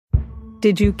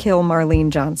Did you kill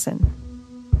Marlene Johnson?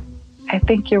 I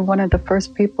think you're one of the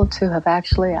first people to have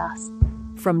actually asked.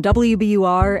 From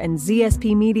WBUR and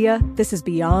ZSP Media, this is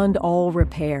Beyond All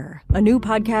Repair, a new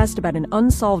podcast about an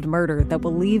unsolved murder that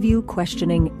will leave you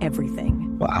questioning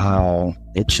everything. Wow,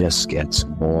 it just gets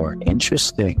more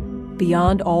interesting.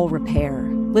 Beyond All Repair.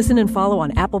 Listen and follow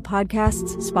on Apple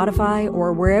Podcasts, Spotify,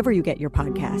 or wherever you get your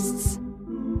podcasts.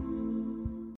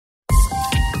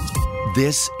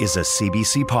 This is a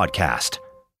CBC podcast.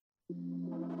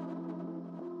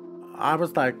 I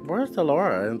was like, where's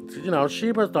Laura? And,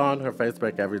 she was on her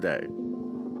Facebook every day.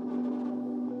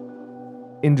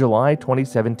 In July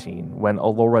 2017, when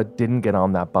Alora didn't get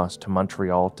on that bus to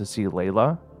Montreal to see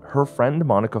Layla, her friend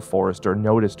Monica Forrester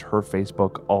noticed her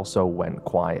Facebook also went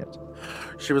quiet.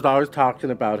 She was always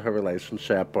talking about her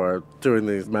relationship or doing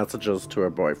these messages to her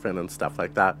boyfriend and stuff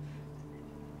like that.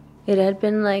 It had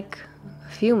been like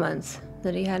a few months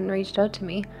that he hadn't reached out to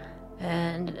me.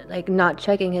 And, not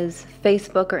checking his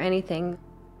Facebook or anything.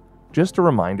 Just a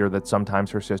reminder that sometimes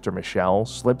her sister Michelle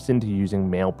slips into using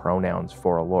male pronouns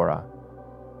for Alora.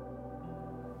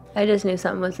 I just knew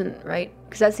something wasn't right,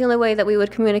 because that's the only way that we would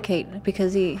communicate,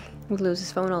 because he would lose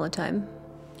his phone all the time.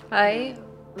 I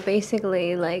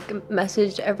basically,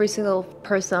 messaged every single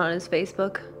person on his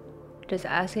Facebook, just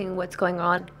asking what's going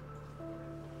on.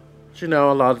 A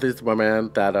lot of these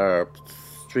women that are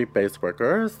street-based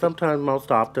workers, sometimes, most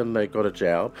often, they go to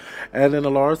jail. And in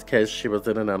Alora's case, she was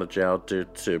in and out of jail due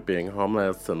to being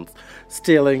homeless and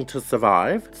stealing to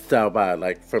survive. So,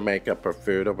 for makeup or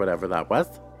food or whatever that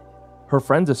was. Her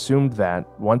friends assumed that,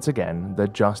 once again, the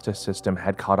justice system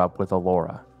had caught up with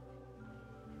Alora.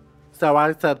 So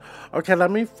I said, okay,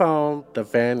 let me phone the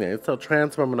Vanier. So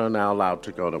trans women are now allowed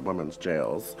to go to women's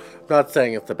jails. Not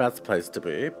saying it's the best place to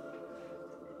be.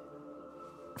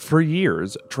 For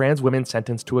years, trans women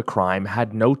sentenced to a crime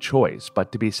had no choice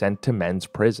but to be sent to men's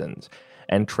prisons,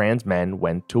 and trans men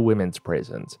went to women's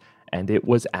prisons, and it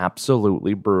was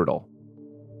absolutely brutal.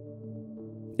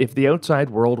 If the outside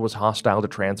world was hostile to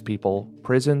trans people,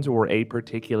 prisons were a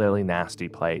particularly nasty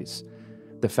place.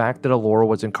 The fact that Alora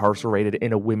was incarcerated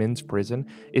in a women's prison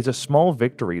is a small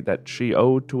victory that she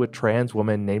owed to a trans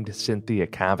woman named Cynthia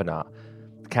Kavanaugh.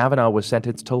 Kavanaugh was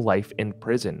sentenced to life in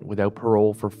prison without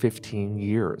parole for 15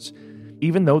 years.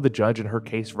 Even though the judge in her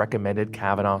case recommended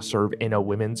Kavanaugh serve in a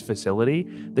women's facility,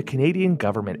 the Canadian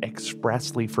government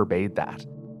expressly forbade that.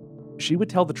 She would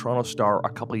tell the Toronto Star a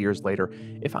couple years later,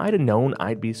 "If I'd have known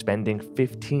I'd be spending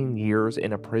 15 years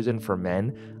in a prison for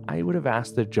men, I would have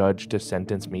asked the judge to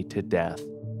sentence me to death."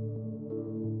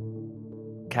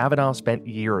 Kavanaugh spent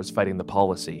years fighting the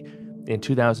policy. In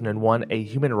 2001, a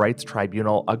human rights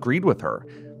tribunal agreed with her.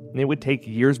 It would take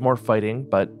years more fighting,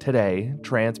 but today,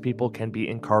 trans people can be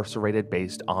incarcerated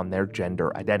based on their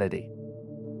gender identity.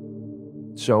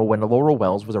 So when Alora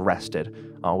Wells was arrested,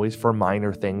 always for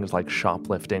minor things like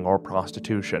shoplifting or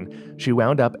prostitution, she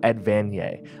wound up at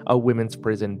Vanier, a women's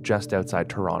prison just outside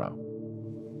Toronto.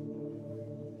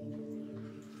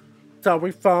 So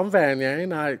we phoned Vanier,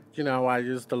 and I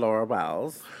used Alora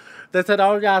Wells. They said,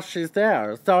 oh, yeah, she's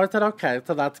there. So I said, okay,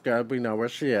 so that's good. We know where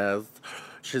she is.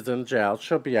 She's in jail.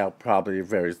 She'll be out probably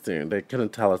very soon. They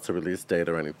couldn't tell us a release date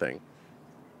or anything.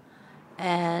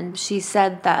 And she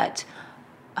said that,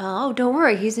 oh, don't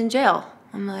worry, he's in jail.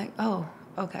 I'm like, oh,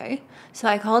 okay. So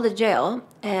I call the jail,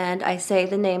 and I say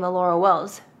the name Alora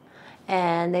Wells.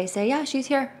 And they say, yeah, she's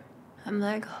here. I'm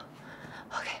like,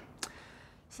 oh, okay.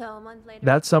 So a month later...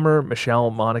 That summer,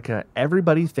 Michelle, Monica,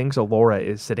 everybody thinks Alora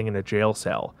is sitting in a jail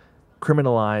cell,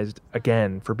 criminalized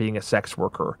again for being a sex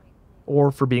worker,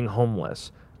 or for being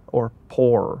homeless, or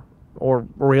poor, or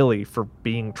really for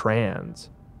being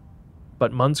trans.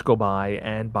 But months go by,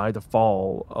 and by the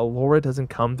fall, Alora doesn't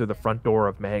come through the front door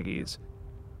of Maggie's.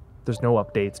 There's no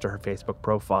updates to her Facebook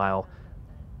profile.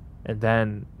 And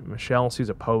then Michelle sees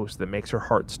a post that makes her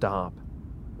heart stop.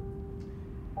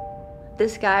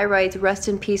 This guy writes "rest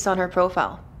in peace" on her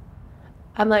profile.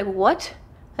 I'm like, what?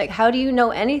 How do you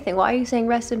know anything? Why are you saying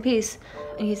rest in peace?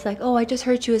 And he's like, oh, I just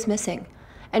heard she was missing.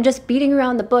 And just beating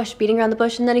around the bush,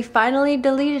 and then he finally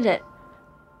deleted it.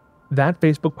 That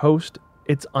Facebook post,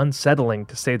 it's unsettling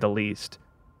to say the least.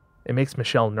 It makes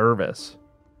Michelle nervous.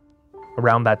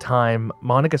 Around that time,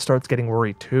 Monica starts getting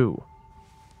worried too.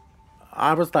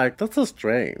 I was like, this is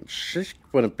strange. She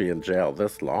wouldn't be in jail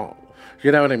this long.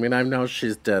 You know what I mean? I know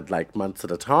she's dead months at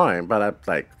a time, but I'm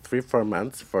 3-4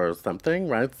 months for something,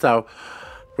 right? So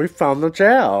we found the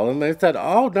jail, and they said,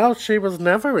 oh, no, she was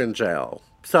never in jail.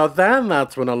 So then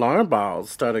that's when alarm bells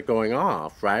started going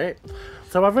off, right?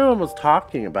 So everyone was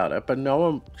talking about it, but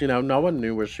no one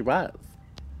knew where she was.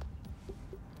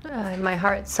 My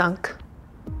heart sunk.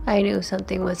 I knew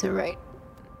something wasn't right.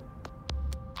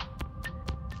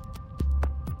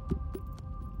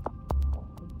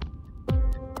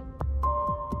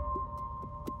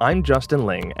 I'm Justin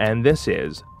Ling, and this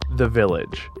is The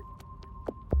Village.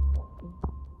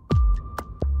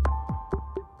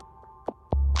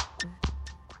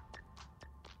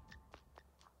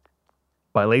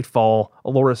 By late fall,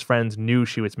 Alora's friends knew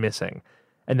she was missing,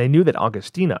 and they knew that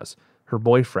Augustinus, her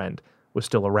boyfriend, was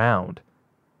still around.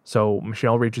 So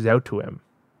Michelle reaches out to him.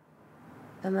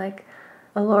 I'm like,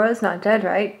 Alora's not dead,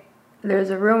 right?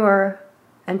 There's a rumor,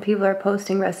 and people are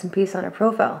posting rest in peace on her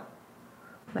profile.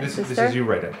 My sister. This is you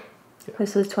writing. Yeah.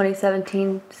 This was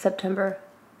 2017, September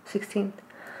 16th.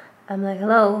 I'm like,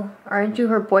 hello, aren't you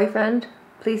her boyfriend?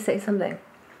 Please say something.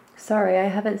 Sorry, I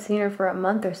haven't seen her for a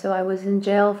month or so. I was in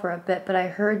jail for a bit, but I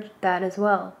heard that as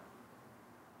well.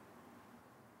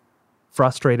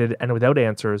 Frustrated and without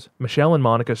answers, Michelle and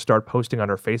Monica start posting on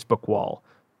her Facebook wall.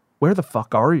 Where the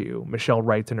fuck are you? Michelle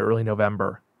writes in early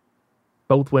November.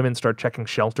 Both women start checking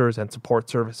shelters and support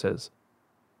services.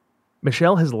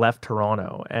 Michelle has left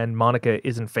Toronto, and Monica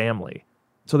isn't family,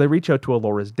 so they reach out to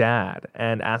Alora's dad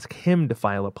and ask him to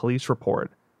file a police report.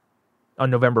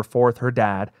 On November 4th, her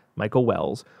dad, Michael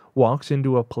Wells, walks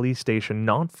into a police station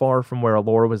not far from where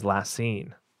Alora was last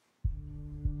seen.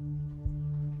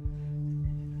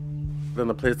 Then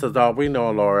the police says, oh, we know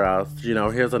Alora.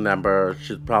 Here's a number.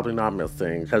 She's probably not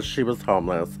missing because she was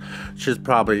homeless. She's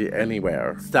probably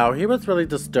anywhere. So he was really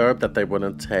disturbed that they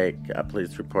wouldn't take a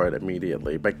police report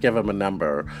immediately, but give him a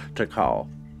number to call.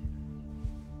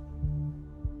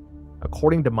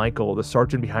 According to Michael, the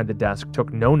sergeant behind the desk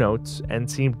took no notes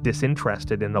and seemed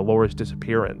disinterested in Alora's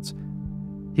disappearance.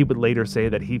 He would later say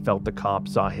that he felt the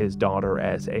cops saw his daughter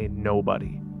as a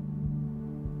nobody.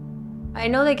 I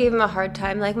know they gave him a hard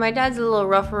time. Like, my dad's a little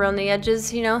rough around the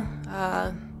edges,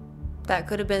 That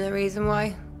could have been the reason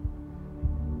why.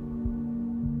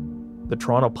 The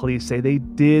Toronto police say they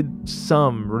did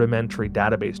some rudimentary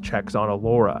database checks on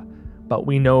Alora, but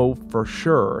we know for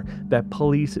sure that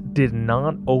police did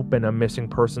not open a missing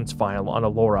persons file on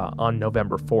Alora on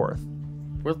November 4th.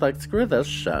 We're like, screw this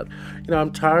shit.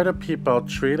 I'm tired of people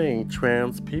treating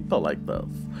trans people like this.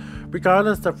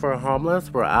 Regardless if we're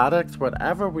homeless, we're addicts,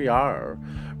 whatever we are,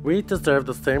 we deserve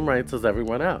the same rights as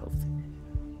everyone else.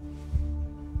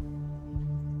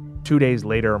 2 days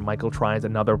later, Michael tries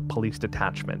another police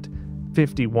detachment,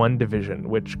 51 Division,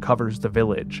 which covers the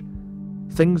village.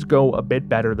 Things go a bit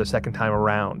better the second time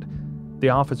around. The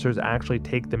officers actually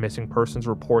take the missing persons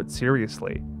report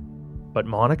seriously. But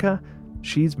Monica,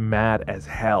 she's mad as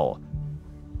hell.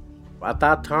 At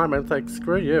that time, it's like,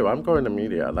 screw you, I'm going to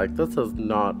media. Like, this is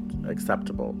not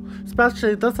acceptable.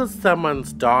 Especially, this is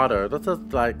someone's daughter. This is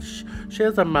like, she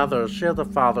has a mother, she has a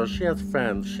father, she has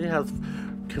friends, she has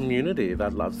community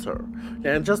that loves her.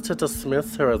 And just to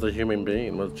dismiss her as a human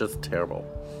being was just terrible.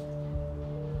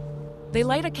 They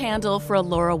light a candle for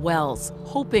Alora Wells,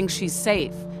 hoping she's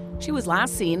safe. She was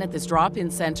last seen at this drop-in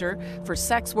center for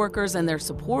sex workers and their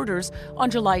supporters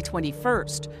on July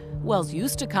 21st. Wells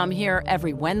used to come here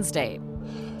every Wednesday.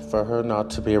 For her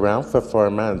not to be around for 4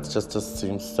 months just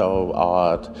seems so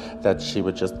odd that she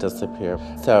would just disappear.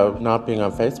 So not being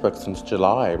on Facebook since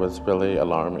July was really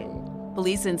alarming.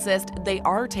 Police insist they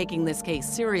are taking this case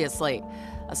seriously.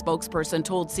 A spokesperson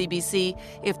told CBC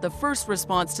if the first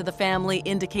response to the family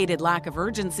indicated lack of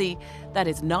urgency, that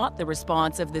is not the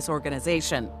response of this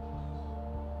organization.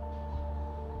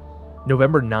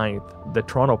 November 9th, the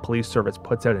Toronto Police Service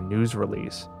puts out a news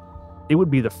release. It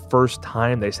would be the first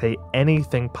time they say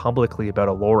anything publicly about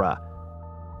Alora.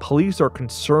 Police are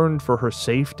concerned for her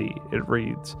safety, it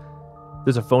reads.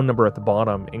 There's a phone number at the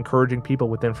bottom encouraging people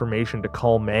with information to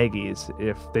call Maggie's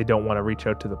if they don't want to reach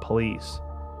out to the police.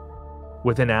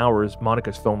 Within hours,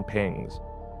 Monica's phone pings.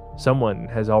 Someone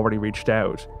has already reached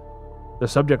out. The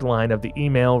subject line of the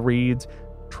email reads,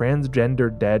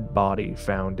 "Transgender dead body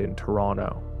found in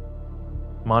Toronto."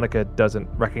 Monica doesn't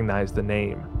recognize the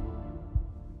name.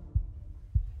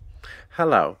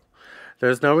 Hello.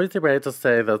 There's no easy way to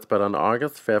say this, but on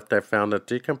August 5th, they found a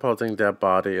decomposing dead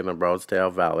body in the Rosedale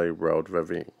Valley Road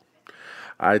ravine.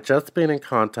 I'd just been in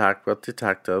contact with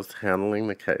detectives handling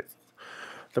the case.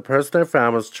 The person they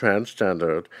found was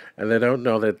transgendered, and they don't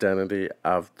know the identity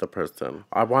of the person.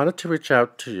 I wanted to reach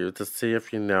out to you to see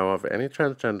if you know of any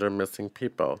transgender missing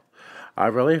people. I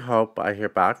really hope I hear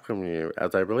back from you,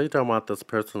 as I really don't want this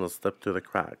person to slip through the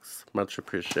cracks. Much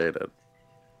appreciated.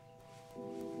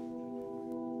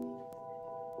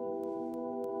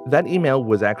 That email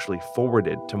was actually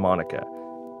forwarded to Monica.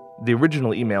 The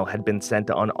original email had been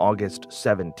sent on August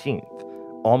 17th,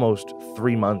 almost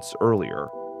 3 months earlier.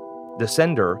 The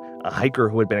sender, a hiker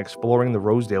who had been exploring the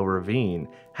Rosedale Ravine,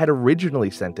 had originally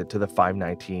sent it to the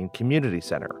 519 Community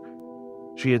Center.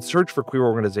 She had searched for queer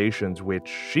organizations which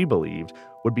she believed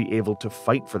would be able to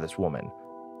fight for this woman.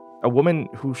 a woman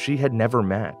who she had never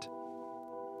met.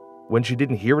 When she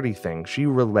didn't hear anything, she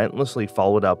relentlessly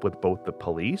followed up with both the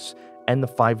police and the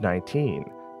 519.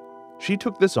 She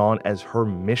took this on as her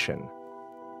mission.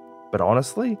 But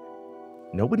honestly,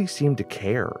 nobody seemed to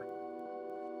care.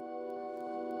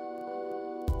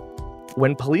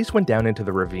 When police went down into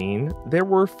the ravine, there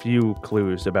were few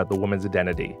clues about the woman's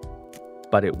identity.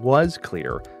 But it was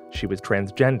clear she was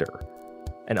transgender.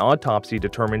 An autopsy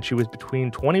determined she was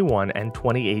between 21 and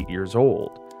 28 years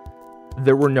old.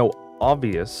 There were no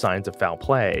obvious signs of foul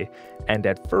play, and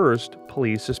at first,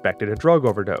 police suspected a drug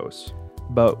overdose.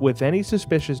 But with any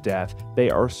suspicious death, they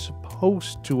are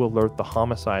supposed to alert the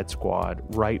homicide squad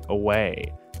right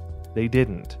away. They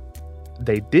didn't.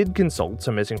 They did consult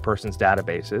some missing persons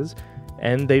databases,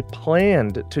 and they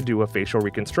planned to do a facial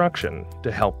reconstruction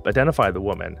to help identify the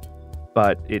woman,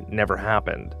 but it never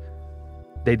happened.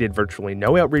 They did virtually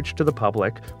no outreach to the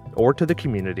public or to the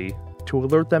community to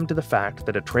alert them to the fact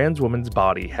that a trans woman's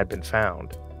body had been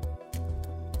found.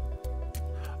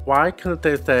 Why couldn't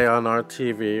they say on our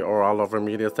TV or all over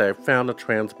media, say, found a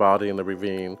trans body in the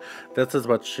ravine, this is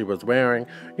what she was wearing?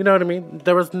 You know what I mean?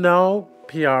 There was no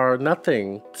PR,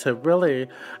 nothing to really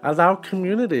allow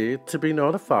community to be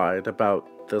notified about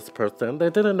this person.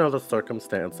 They didn't know the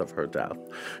circumstance of her death.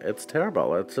 It's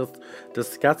terrible. It's just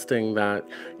disgusting that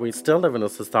we still live in a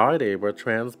society where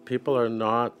trans people are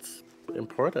not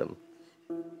important.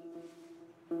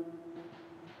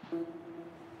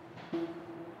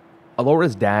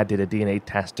 Alora's dad did a DNA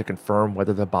test to confirm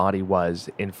whether the body was,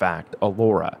 in fact,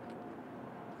 Alora.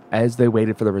 As they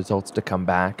waited for the results to come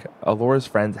back, Alora's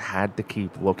friends had to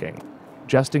keep looking,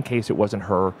 just in case it wasn't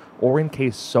her, or in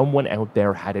case someone out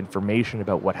there had information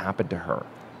about what happened to her.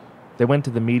 They went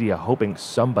to the media hoping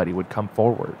somebody would come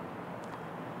forward.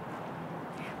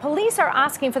 Police are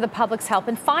asking for the public's help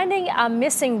in finding a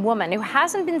missing woman who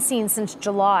hasn't been seen since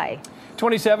July.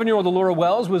 27-year-old Alora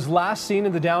Wells was last seen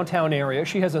in the downtown area.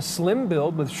 She has a slim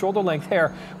build with shoulder-length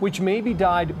hair, which may be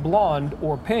dyed blonde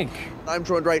or pink. I'm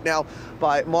joined right now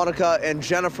by Monica and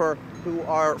Jennifer, who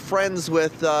are friends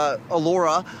with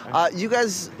Alora. You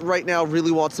guys right now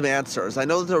really want some answers. I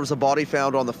know that there was a body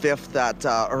found on the 5th that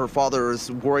her father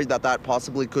is worried that that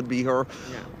possibly could be her.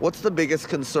 Yeah. What's the biggest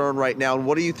concern right now, and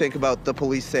what do you think about the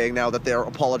police saying now that they're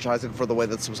apologizing for the way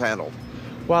this was handled?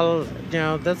 Well,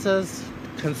 this is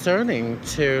concerning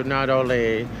to not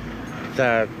only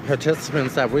the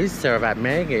participants that we serve at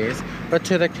Maggie's, but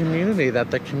to the community,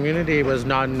 that the community was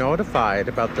not notified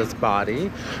about this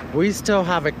body. We still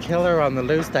have a killer on the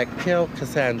loose that killed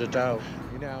Cassandra Doe.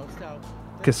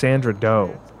 Cassandra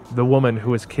Doe, the woman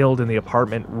who was killed in the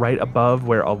apartment right above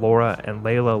where Alora and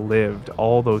Layla lived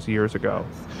all those years ago.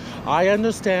 I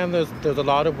understand there's a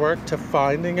lot of work to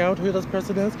finding out who this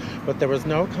person is, but there was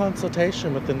no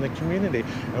consultation within the community.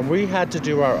 And we had to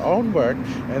do our own work,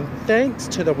 and thanks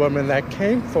to the women that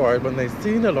came forward when they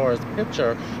seen Alora's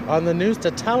picture on the news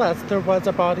to tell us there was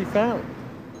a body found.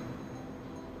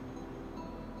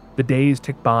 The days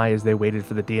ticked by as they waited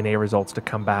for the DNA results to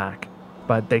come back,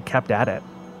 but they kept at it.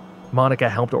 Monica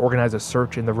helped organize a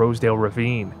search in the Rosedale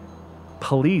Ravine.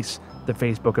 Police, the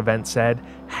Facebook event said,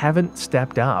 haven't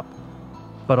stepped up.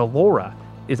 But Alora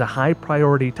is a high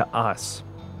priority to us.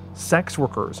 Sex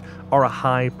workers are a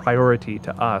high priority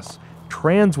to us.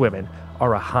 Trans women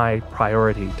are a high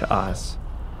priority to us.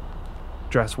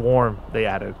 Dress warm, they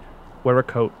added. Wear a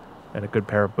coat and a good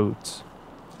pair of boots.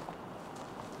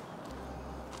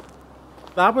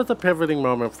 That was a pivoting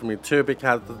moment for me too,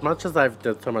 because as much as I've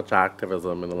did so much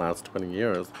activism in the last 20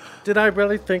 years, did I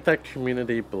really think that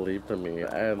community believed in me?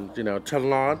 And, to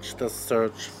launch the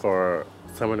search for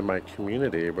someone in my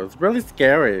community was really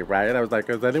scary, right? I was like,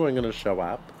 is anyone going to show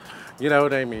up? You know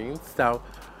what I mean? So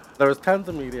there was tons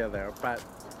of media there, but...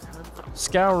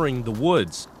 Scouring the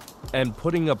woods and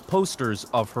putting up posters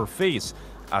of her face,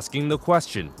 asking the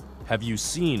question, have you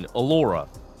seen Alora?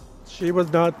 She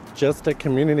was not just a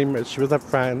community member, she was a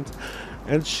friend,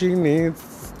 and she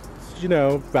needs,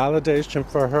 validation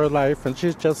for her life, and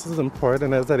she's just as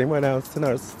important as anyone else in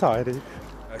our society.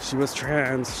 She was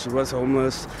trans, she was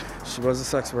homeless, she was a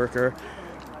sex worker,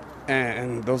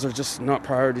 and those are just not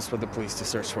priorities for the police to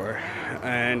search for.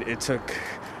 And it took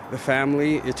the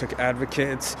family, it took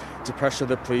advocates to pressure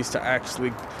the police to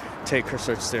actually take her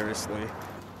search seriously.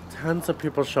 Tons of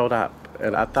people showed up.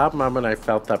 And at that moment, I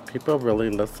felt that people really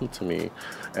listened to me.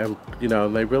 And,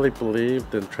 they really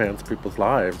believed in trans people's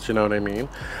lives, you know what I mean?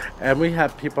 And we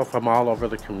had people from all over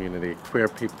the community, queer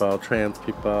people, trans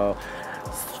people,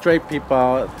 straight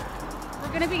people. We're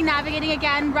going to be navigating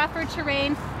again, rougher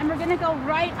terrain, and we're going to go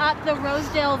right up the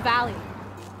Rosedale Valley.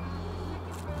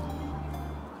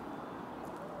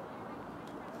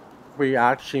 We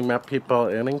actually met people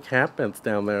in encampments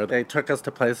down there. They took us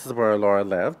to places where Alora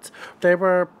lived. They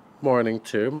were mourning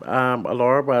too.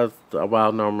 Alora was a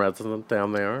well-known resident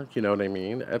down there, you know what I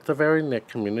mean? It's a very knit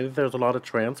community. There's a lot of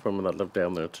trans women that live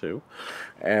down there too.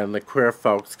 And the queer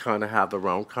folks kind of have their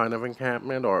own kind of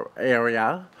encampment or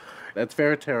area. It's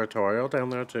very territorial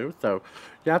down there too, so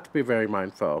you have to be very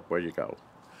mindful of where you go.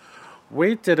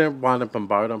 We didn't want to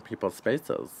bombard on people's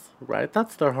spaces, right?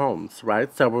 That's their homes,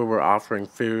 right? So we were offering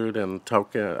food and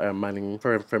token money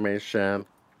for information.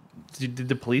 Did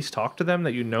the police talk to them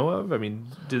that you know of? I mean,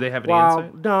 do they have any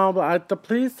insight? No, the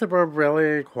police were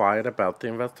really quiet about the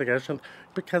investigation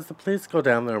because the police go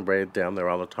down there and raid down there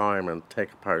all the time and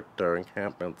take apart their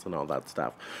encampments and all that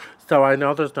stuff. So I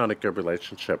know there's not a good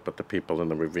relationship with the people in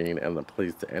the ravine and the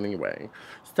police anyway.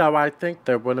 So I think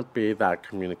there wouldn't be that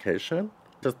communication.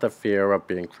 Just the fear of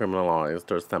being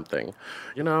criminalized or something.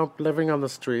 You know, living on the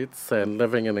streets and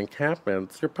living in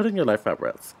encampments, you're putting your life at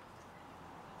risk.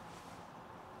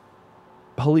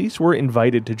 Police were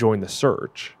invited to join the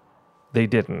search. They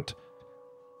didn't.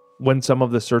 When some of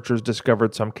the searchers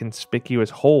discovered some conspicuous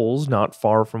holes not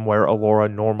far from where Alora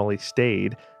normally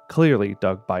stayed, clearly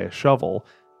dug by a shovel,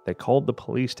 they called the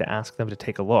police to ask them to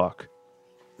take a look.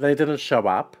 They didn't show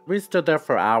up. We stood there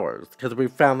for hours because we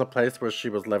found the place where she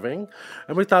was living.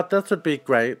 And we thought this would be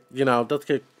great. You know, this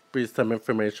could be some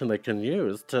information they can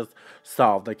use to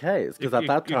solve the case. Because at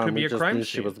that time, we just knew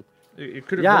she was... It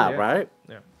could have yeah, been, right?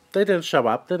 Yeah. They didn't show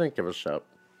up. They didn't give a shit.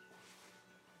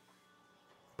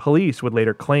 Police would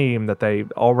later claim that they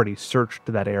already searched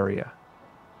that area.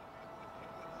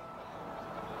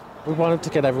 We wanted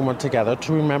to get everyone together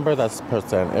to remember this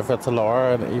person, if it's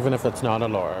Alora and even if it's not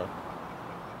Alora.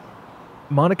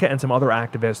 Monica and some other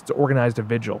activists organized a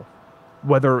vigil.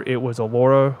 Whether it was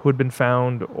Alora who had been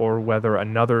found or whether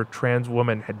another trans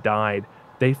woman had died,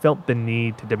 they felt the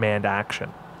need to demand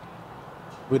action.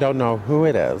 We don't know who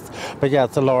it is. But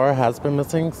yes, Alora has been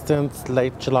missing since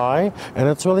late July, and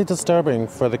it's really disturbing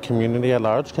for the community at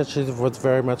large because she was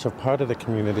very much a part of the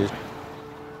community.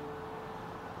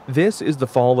 This is the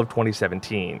fall of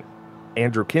 2017.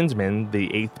 Andrew Kinsman,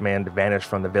 the eighth man to vanish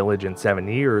from the village in 7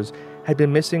 years, had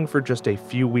been missing for just a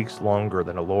few weeks longer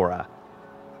than Alora.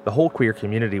 The whole queer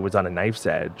community was on a knife's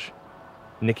edge.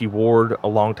 Nikki Ward, a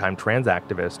longtime trans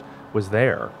activist, was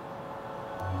there.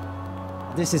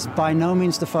 This is by no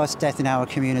means the first death in our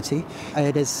community.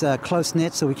 It is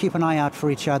close-knit, so we keep an eye out for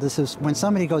each other. So when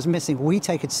somebody goes missing, we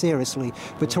take it seriously,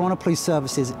 but Toronto Police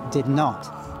Services did not.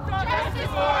 Justice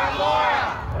for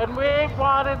Laura! And we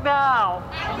want it now!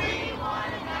 And we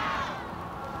want it now!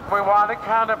 We want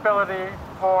accountability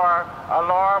for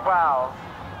Alora Wells.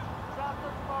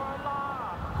 Justice for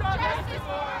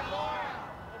Laura!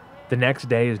 The next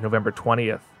day is November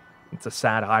 20th. It's a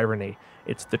sad irony.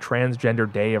 It's the Transgender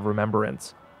Day of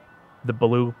Remembrance. The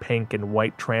blue, pink, and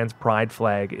white trans pride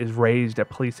flag is raised at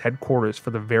police headquarters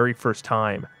for the very first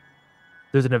time.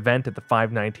 There's an event at the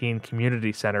 519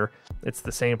 Community Center. It's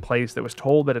the same place that was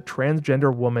told that a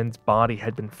transgender woman's body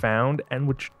had been found and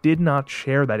which did not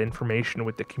share that information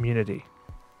with the community.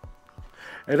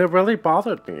 And it really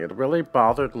bothered me. It really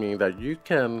bothered me that you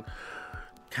can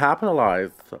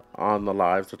capitalize on the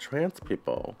lives of trans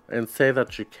people and say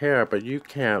that you care, but you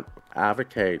can't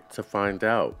advocate to find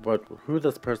out who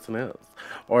this person is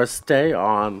or stay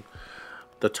on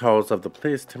the toes of the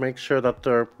police to make sure that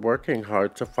they're working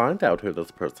hard to find out who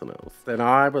this person is. And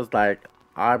I was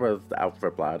out for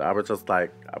blood. I was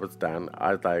done.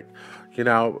 I was like,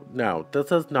 no, this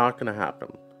is not going to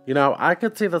happen. I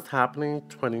could see this happening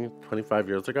 20, 25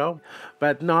 years ago,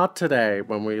 but not today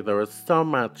when there was so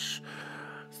much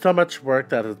work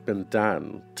that has been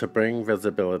done to bring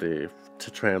visibility to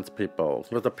trans people.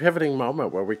 It was a pivoting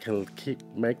moment where we can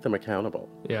make them accountable.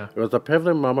 Yeah. It was a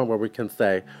pivoting moment where we can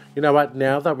say, you know what,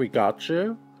 now that we got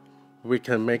you, we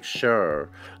can make sure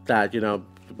that,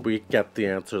 we get the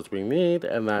answers we need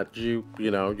and that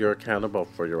you're accountable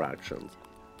for your actions.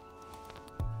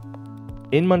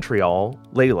 In Montreal,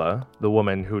 Layla, the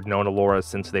woman who'd known Alora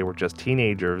since they were just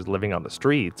teenagers living on the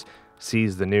streets,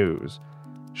 sees the news.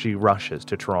 She rushes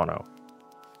to Toronto.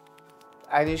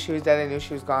 I knew she was dead. I knew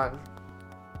she was gone.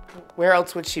 Where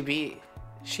else would she be?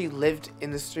 She lived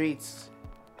in the streets.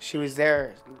 She was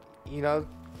there.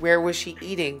 Where was she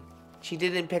eating? She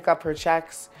didn't pick up her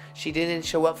checks. She didn't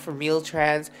show up for meal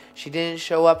trans. She didn't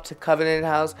show up to Covenant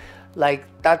House.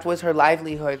 That was her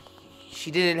livelihood.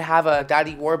 She didn't have a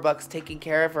Daddy Warbucks taking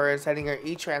care of her and sending her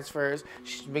e-transfers.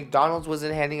 McDonald's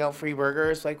wasn't handing out free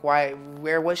burgers. Why?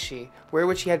 Where was she? Where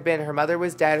would she have been? Her mother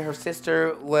was dead. Her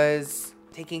sister was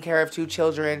taking care of 2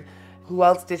 children. Who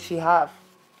else did she have?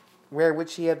 Where would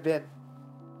she have been?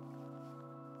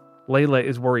 Layla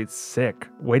is worried sick,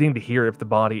 waiting to hear if the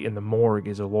body in the morgue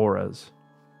is Alora's.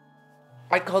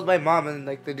 I called my mom and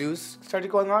the news started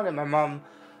going on, and my mom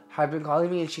had been calling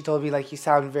me and she told me you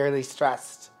sound very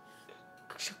stressed.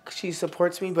 She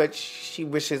supports me, but she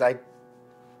wishes I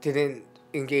didn't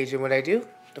engage in what I do.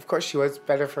 Of course, she was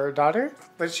better for her daughter,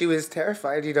 but she was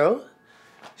terrified,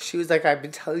 She was like, I've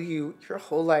been telling you your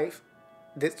whole life.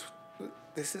 This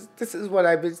is what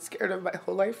I've been scared of my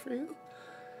whole life for you.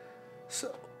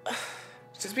 So, it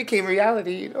just became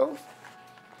reality,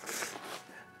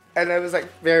 And I was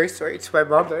very sorry to my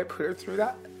mom that I put her through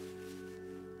that.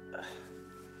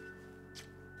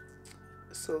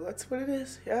 So that's what it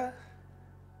is, yeah.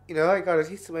 I got a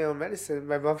taste of my own medicine.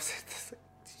 My mom said,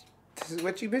 this is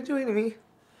what you've been doing to me.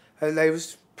 And I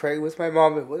was praying with my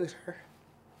mom. It wasn't her.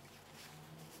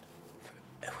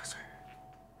 It was her.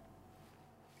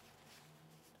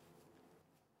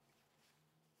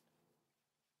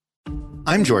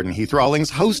 I'm Jordan Heath Rawlings,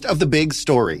 host of The Big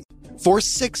Story. For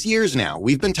 6 years now,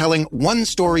 we've been telling one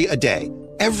story a day,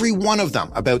 every one of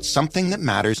them about something that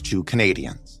matters to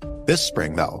Canadians. This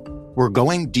spring, though, we're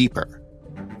going deeper.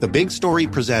 The Big Story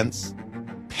presents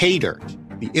Pay Dirt,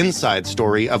 the inside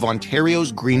story of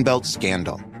Ontario's Greenbelt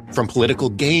scandal. From political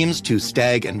games to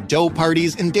stag and doe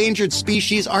parties, endangered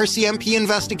species, RCMP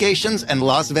investigations, and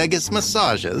Las Vegas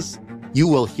massages, you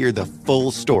will hear the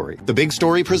full story. The Big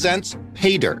Story presents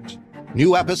Pay Dirt.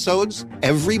 New episodes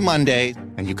every Monday,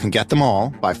 and you can get them all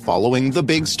by following The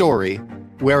Big Story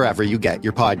wherever you get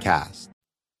your podcasts.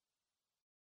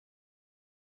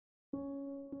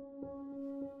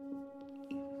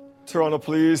 Toronto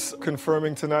Police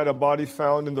confirming tonight a body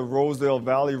found in the Rosedale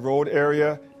Valley Road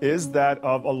area is that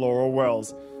of Alora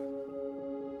Wells.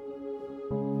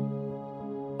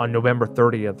 On November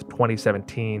 30th,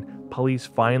 2017, police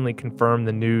finally confirmed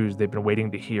the news they've been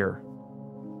waiting to hear.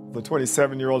 The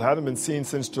 27-year-old hadn't been seen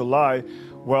since July.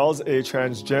 Wells, a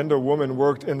transgender woman,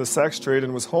 worked in the sex trade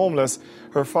and was homeless.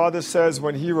 Her father says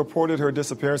when he reported her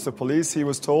disappearance to police, he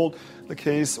was told the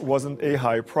case wasn't a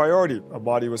high priority. A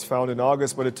body was found in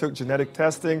August, but it took genetic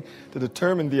testing to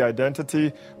determine the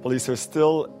identity. Police are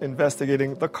still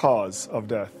investigating the cause of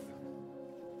death.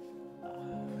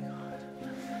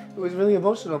 It was really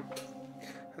emotional.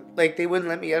 They wouldn't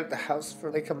let me out of the house for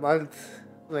a month.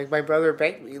 My brother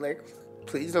begged me,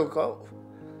 please don't go.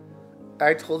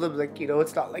 I told them,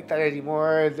 it's not like that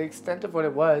anymore, the extent of what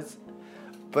it was.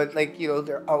 But,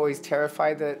 they're always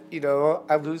terrified that,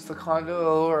 I'll lose the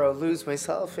condo or I'll lose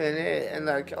myself in it and,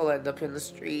 I'll end up in the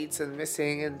streets and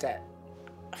missing and dead.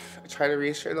 I try to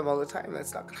reassure them all the time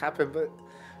that's not going to happen, but,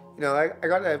 I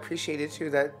got to appreciate it, too,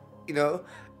 that,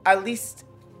 at least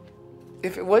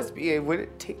if it was me, it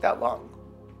wouldn't take that long.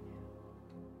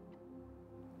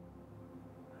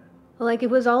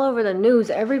 It was all over the news.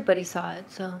 Everybody saw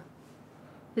it, so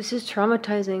this is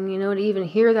traumatizing, to even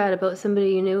hear that about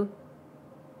somebody you knew.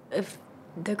 If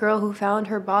the girl who found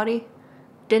her body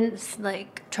didn't,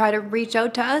 try to reach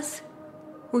out to us,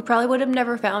 we probably would have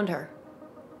never found her.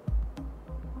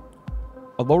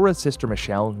 Alora's sister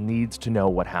Michelle needs to know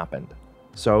what happened,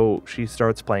 so she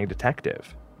starts playing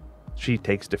detective. She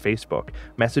takes to Facebook,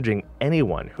 messaging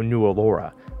anyone who knew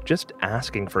Alora, just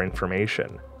asking for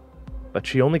information. But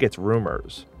she only gets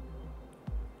rumors.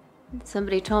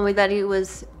 Somebody told me that he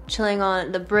was chilling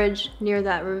on the bridge near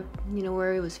that,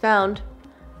 where he was found,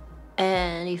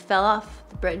 and he fell off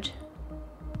the bridge.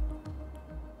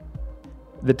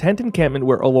 The tent encampment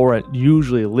where Alora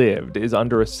usually lived is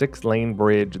under a 6-lane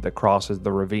bridge that crosses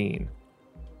the ravine.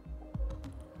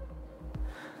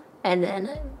 And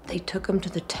then they took him to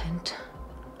the tent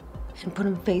and put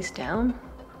him face down.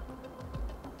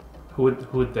 Who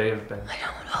would they have been? I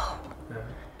don't know.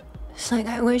 It's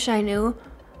I wish I knew.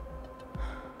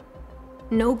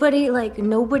 Nobody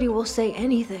will say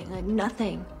anything,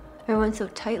 nothing. Everyone's so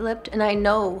tight-lipped, and I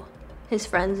know his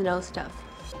friends know stuff.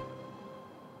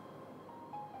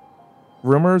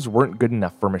 Rumors weren't good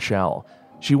enough for Michelle.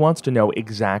 She wants to know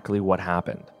exactly what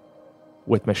happened.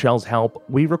 With Michelle's help,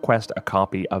 we request a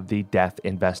copy of the death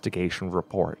investigation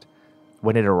report.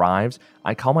 When it arrives,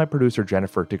 I call my producer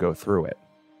Jennifer to go through it.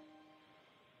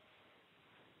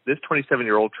 This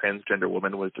 27-year-old transgender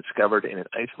woman was discovered in an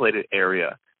isolated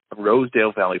area of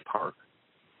Rosedale Valley Park.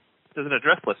 There's an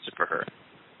address listed for her.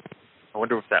 I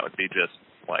wonder if that would be just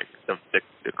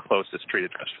the closest street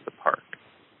address for the park.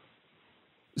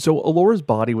 So Alora's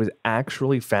body was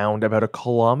actually found about 1.5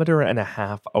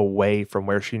 kilometers away from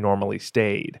where she normally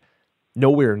stayed.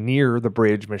 Nowhere near the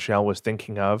bridge Michelle was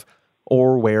thinking of,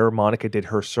 or where Monica did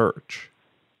her search.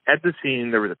 At the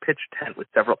scene, there was a pitch tent with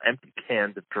several empty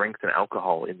cans of drinks and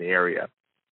alcohol in the area.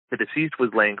 The deceased was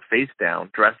laying face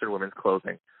down, dressed in women's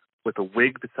clothing. with a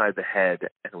wig beside the head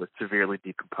and was severely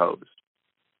decomposed.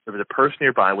 There was a purse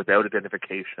nearby without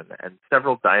identification, and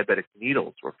several diabetic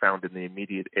needles were found in the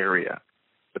immediate area.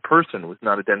 The person was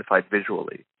not identified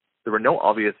visually. There were no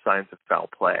obvious signs of foul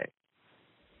play.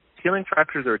 Healing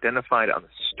fractures are identified on the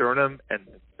sternum and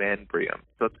the membrane,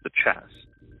 so that's the chest.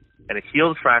 And a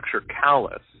healed fracture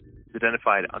callus is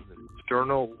identified on the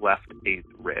sternal left eighth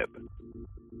rib.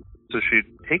 So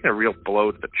she'd taken a real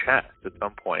blow to the chest at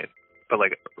some point, but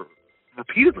like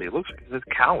repeatedly, it looks like it's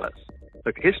callus.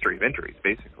 Like a history of injuries,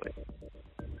 basically.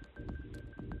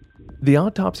 The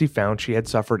autopsy found she had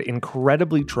suffered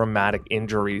incredibly traumatic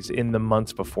injuries in the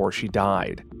months before she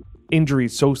died.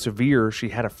 Injuries so severe she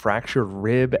had a fractured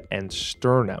rib and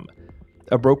sternum.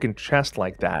 A broken chest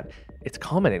like that, it's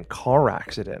common in car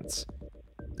accidents.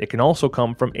 It can also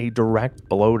come from a direct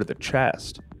blow to the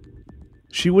chest.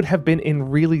 She would have been in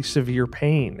really severe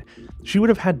pain. She would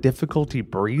have had difficulty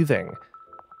breathing.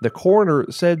 The coroner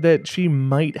said that she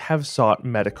might have sought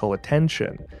medical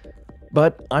attention,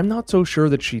 but I'm not so sure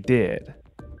that she did.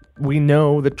 We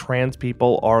know that trans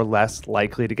people are less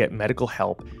likely to get medical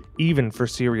help, even for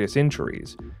serious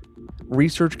injuries.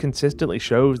 Research consistently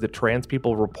shows that trans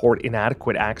people report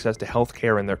inadequate access to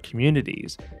healthcare in their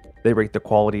communities. They rate the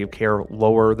quality of care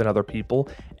lower than other people,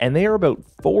 and they are about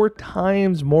 4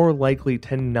 times more likely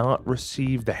to not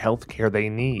receive the healthcare they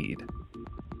need.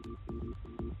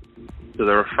 So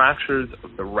there were fractures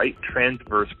of the right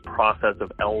transverse process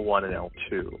of L1 and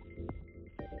L2.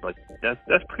 Like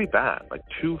that's pretty bad. Like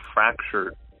 2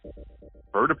 fractured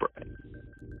vertebrae.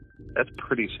 That's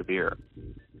pretty severe.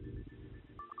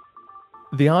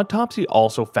 The autopsy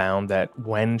also found that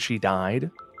when she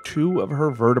died, 2 of her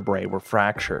vertebrae were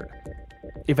fractured.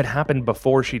 If it happened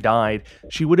before she died,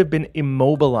 she would have been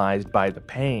immobilized by the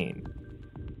pain.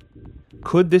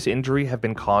 Could this injury have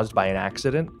been caused by an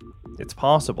accident? It's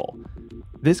possible.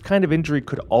 This kind of injury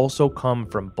could also come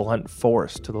from blunt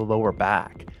force to the lower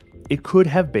back. It could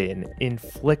have been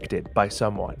inflicted by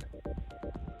someone.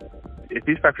 If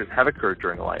these fractures have occurred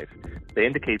during life, they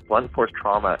indicate blunt force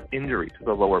trauma injury to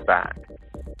the lower back.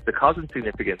 The cause and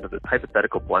significance of this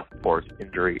hypothetical blunt force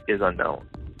injury is unknown.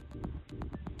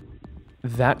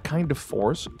 That kind of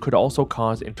force could also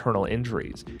cause internal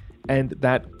injuries, and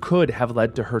that could have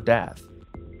led to her death.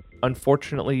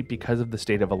 Unfortunately, because of the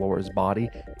state of Alora's body,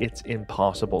 it's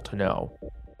impossible to know.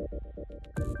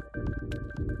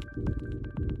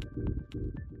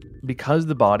 Because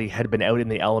the body had been out in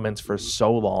the elements for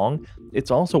so long, it's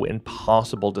also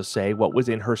impossible to say what was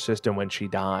in her system when she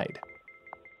died.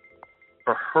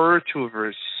 For her to have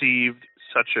received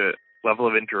such a level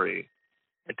of injury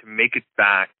and to make it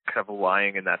back kind of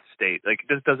lying in that state, like,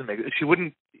 it just doesn't make it. She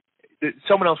wouldn't,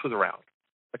 someone else was around.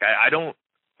 Like, I don't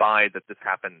buy that this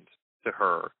happened to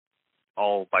her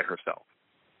all by herself.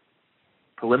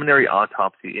 Preliminary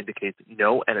autopsy indicates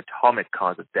no anatomic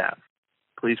cause of death.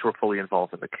 Police were fully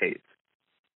involved in the case.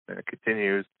 And it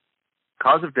continues,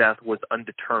 cause of death was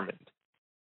undetermined.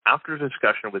 After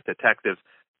discussion with detectives,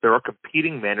 there are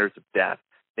competing manners of death,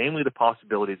 namely the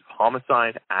possibilities of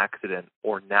homicide, accident,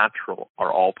 or natural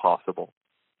are all possible.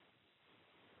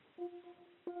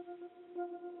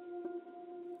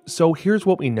 So here's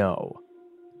what we know.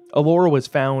 Alora was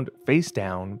found face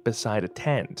down beside a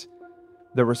tent.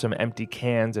 There were some empty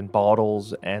cans and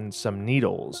bottles and some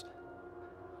needles.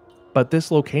 But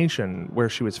this location where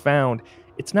she was found,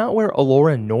 it's not where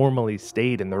Alora normally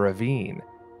stayed in the ravine.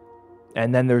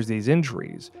 And then there's these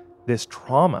injuries, this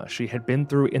trauma she had been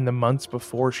through in the months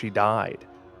before she died.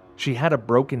 She had a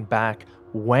broken back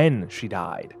when she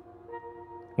died.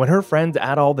 When her friends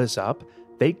add all this up,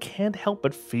 they can't help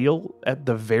but feel, at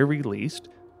the very least,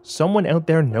 someone out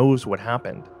there knows what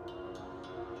happened.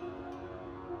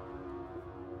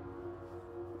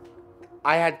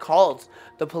 I had called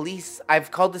the police.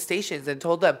 I've called the stations and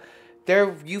told them,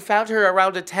 you found her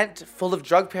around a tent full of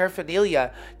drug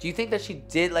paraphernalia. Do you think that she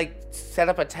did set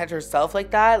up a tent herself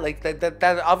like that?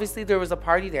 That obviously there was a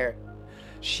party there.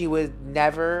 She would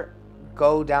never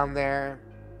go down there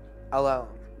alone.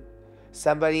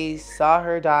 Somebody saw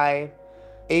her die,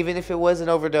 even if it was an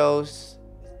overdose.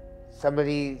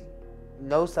 Somebody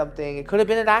knows something. It could have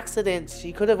been an accident.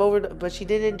 She could have overdosed, but she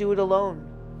didn't do it alone.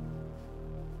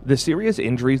 The serious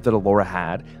injuries that Alora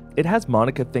had, it has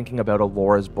Monica thinking about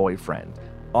Alora's boyfriend,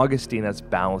 Augustina's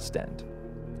Ballastent.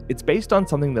 It's based on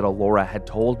something that Alora had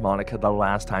told Monica the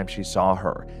last time she saw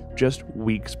her, just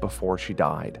weeks before she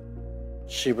died.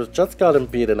 She was just gotten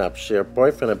beaten up. Her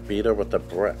boyfriend had beat her with a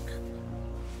brick.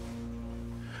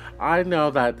 I know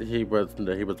that he was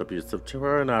abusive to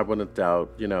her, and I wouldn't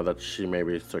doubt, that she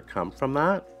maybe succumbed from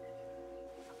that.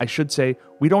 I should say,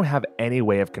 we don't have any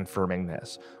way of confirming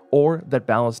this, or that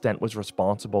Ballastent was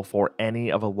responsible for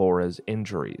any of Alora's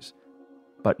injuries.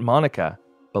 But Monica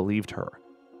believed her.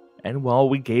 And while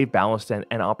we gave Ballastent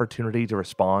an opportunity to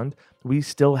respond, we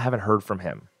still haven't heard from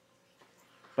him.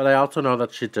 But I also know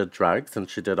that she did drugs, and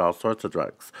she did all sorts of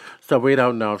drugs. So we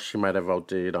don't know if she might have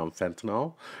OD'd on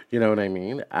fentanyl, you know what I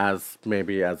mean, as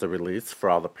maybe as a release for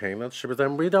all the pain that she was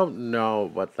in. We don't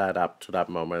know what led up to that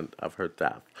moment of her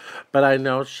death. But I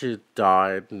know she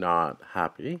died not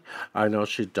happy. I know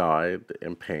she died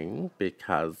in pain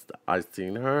because I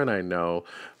seen her, and I know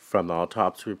from the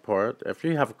autopsy report, if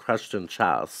you have a crushed in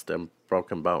chest and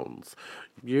broken bones,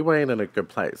 you ain't in a good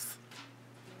place.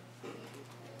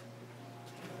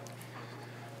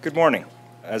 Good morning.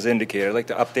 As indicated, I'd like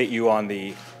to update you on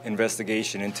the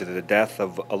investigation into the death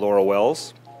of Alora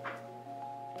Wells.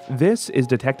 This is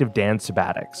Detective Dan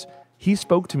Sabatics. He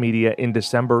spoke to media in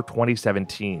December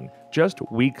 2017, just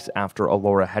weeks after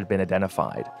Alora had been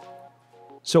identified.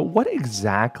 So what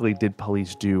exactly did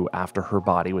police do after her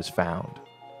body was found?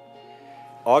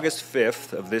 August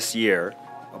 5th of this year,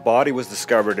 a body was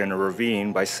discovered in a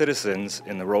ravine by citizens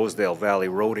in the Rosedale Valley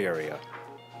Road area.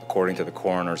 According to the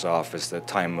coroner's office, the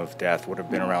time of death would have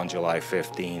been around July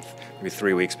 15th, maybe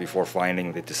 3 weeks before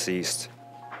finding the deceased.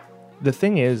 The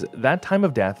thing is, that time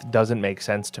of death doesn't make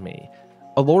sense to me.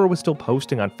 Alora was still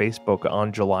posting on Facebook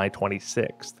on July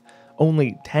 26th,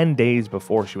 only 10 days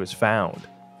before she was found.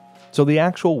 So the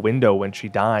actual window when she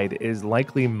died is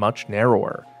likely much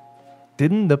narrower.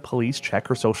 Didn't the police check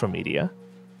her social media?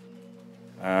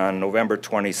 On November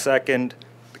 22nd,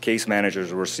 case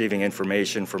managers were receiving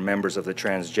information from members of the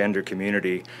transgender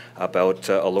community about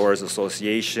Alora's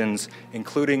associations,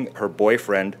 including her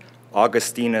boyfriend,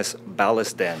 Augustinus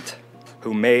Ballastent,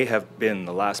 who may have been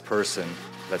the last person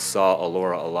that saw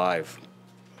Alora alive.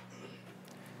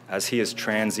 As he is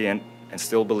transient and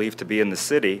still believed to be in the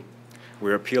city,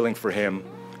 we're appealing for him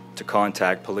to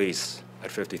contact police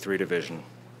at 53 Division.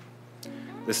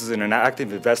 This is an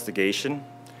active investigation.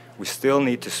 We still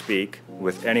need to speak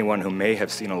with anyone who may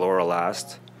have seen Alora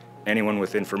last, anyone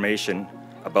with information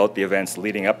about the events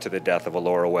leading up to the death of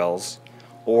Alora Wells,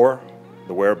 or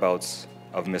the whereabouts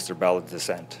of Mr.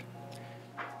 Ballastent.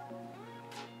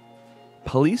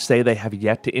 Police say they have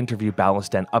yet to interview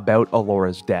Ballastent about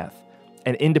Alora's death.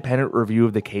 An independent review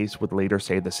of the case would later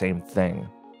say the same thing.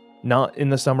 Not in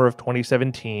the summer of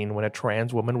 2017 when a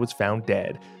trans woman was found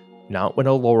dead, not when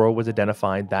Alora was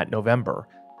identified that November,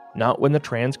 not when the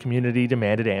trans community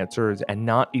demanded answers, and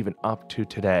not even up to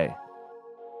today.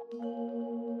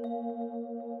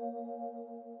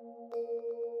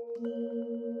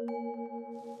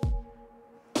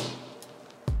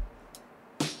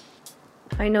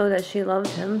 I know that she loved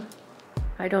him.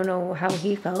 I don't know how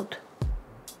he felt.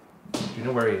 Do you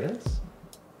know where he is?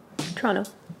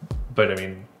 Toronto. But I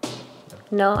mean...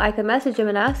 No, I could message him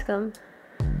and ask him.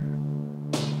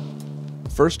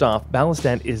 First off,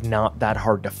 Ballastent is not that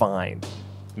hard to find.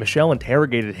 Michelle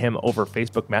interrogated him over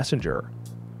Facebook Messenger.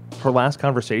 Her last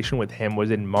conversation with him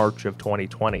was in March of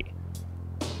 2020.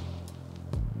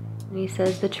 He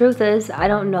says, the truth is, I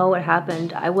don't know what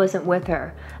happened. I wasn't with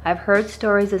her. I've heard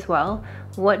stories as well.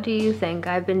 What do you think?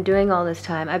 I've been doing all this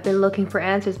time. I've been looking for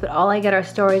answers, but all I get are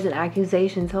stories and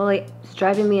accusations. Holy, it's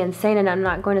driving me insane, and I'm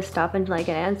not going to stop until I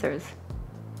get answers.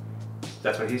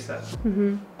 That's what he said.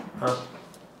 Mm-hmm. Huh?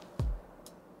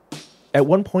 At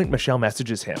one point, Michelle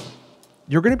messages him.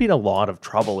 You're going to be in a lot of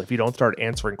trouble if you don't start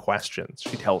answering questions,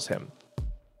 she tells him.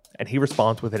 And he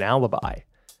responds with an alibi.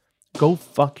 Go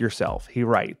fuck yourself, he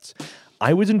writes.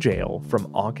 I was in jail from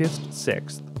August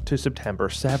 6th to September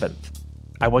 7th.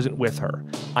 I wasn't with her.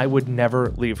 I would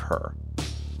never leave her.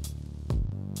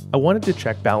 I wanted to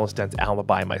check Ballastent's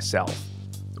alibi myself.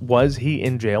 Was he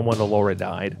in jail when Alora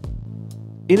died?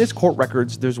 In his court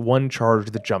records, there's one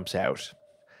charge that jumps out.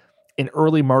 In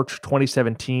early March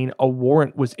 2017, a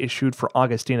warrant was issued for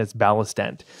Augustinus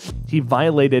Ballastent. He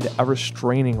violated a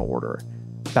restraining order.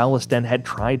 Ballastent had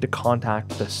tried to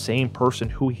contact the same person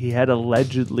who he had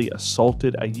allegedly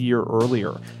assaulted a year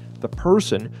earlier, the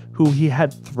person who he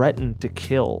had threatened to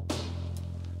kill.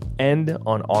 And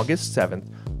on August 7th,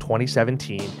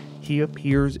 2017, he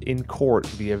appears in court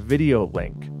via video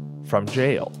link from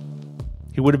jail.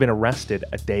 He would have been arrested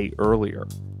a day earlier.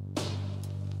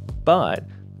 But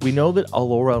we know that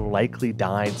Alora likely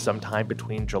died sometime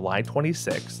between July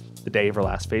 26th, the day of her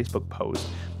last Facebook post,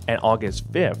 and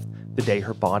August 5th, the day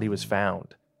her body was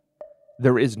found.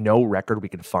 There is no record we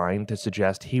can find to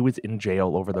suggest he was in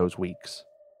jail over those weeks.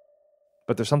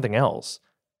 But there's something else.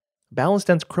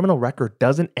 Ballastent's criminal record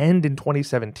doesn't end in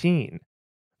 2017.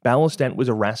 Ballastent was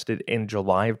arrested in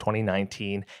July of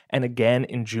 2019 and again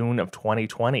in June of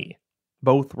 2020.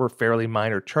 Both were fairly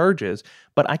minor charges,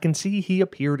 but I can see he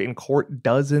appeared in court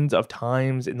dozens of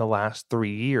times in the last 3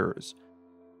 years.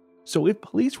 So if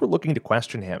police were looking to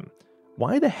question him,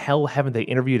 why the hell haven't they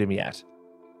interviewed him yet?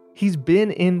 He's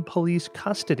been in police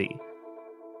custody.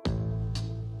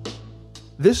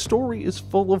 This story is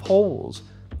full of holes,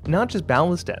 not just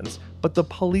Ballastent's, but the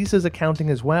police's accounting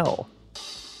as well.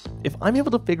 If I'm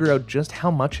able to figure out just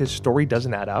how much his story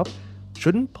doesn't add up,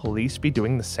 shouldn't police be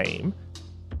doing the same?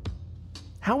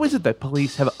 How is it that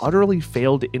police have utterly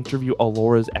failed to interview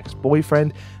Alora's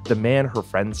ex-boyfriend, the man her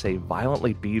friends say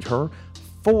violently beat her,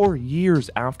 4 years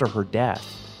after her death?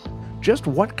 Just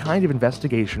what kind of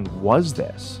investigation was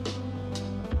this?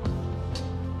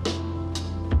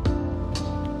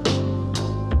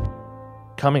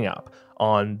 Coming up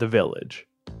on The Village.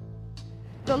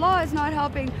 The law is not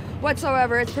helping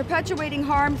whatsoever. It's perpetuating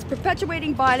harm, it's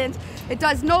perpetuating violence. It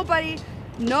does nobody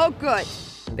no good.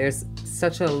 There's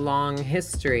such a long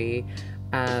history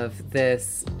of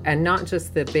this, and not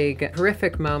just the big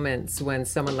horrific moments when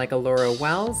someone like Alora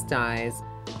Wells dies.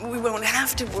 We won't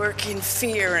have to work in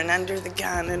fear and under the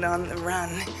gun and on the run,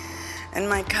 and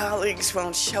my colleagues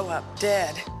won't show up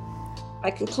dead. I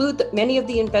conclude that many of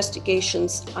the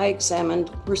investigations I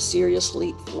examined were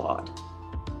seriously flawed.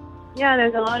 Yeah,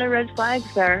 there's a lot of red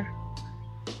flags there.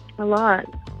 A lot.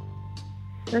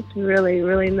 That's really,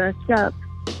 really messed up.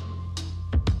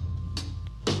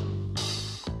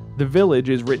 The Village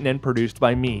is written and produced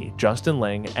by me, Justin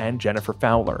Ling, and Jennifer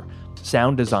Fowler.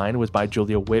 Sound design was by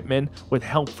Julia Whitman, with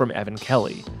help from Evan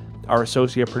Kelly. Our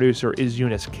associate producer is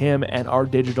Eunice Kim, and our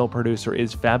digital producer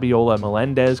is Fabiola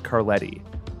Melendez-Carletti.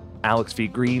 Alex V.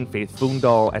 Green, Faith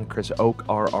Fundahl, and Chris Oak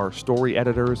are our story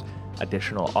editors.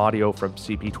 Additional audio from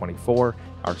CP24.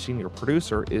 Our senior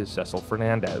producer is Cecil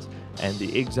Fernandez, and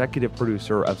the executive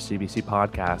producer of CBC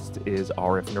Podcasts is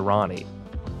Arif Nurani.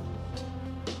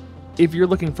 If you're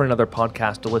looking for another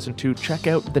podcast to listen to, check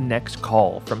out The Next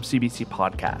Call from CBC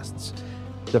Podcasts.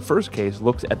 The first case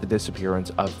looks at the disappearance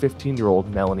of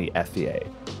 15-year-old Melanie Ethier.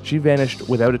 She vanished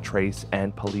without a trace,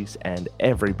 and police and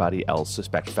everybody else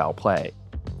suspect foul play.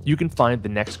 You can find The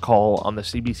Next Call on the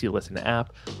CBC Listen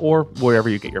app or wherever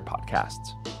you get your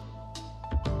podcasts.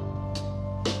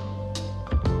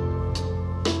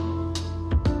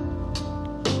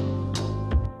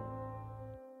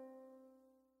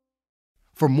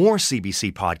 For more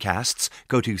CBC podcasts,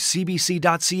 go to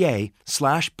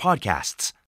cbc.ca/podcasts.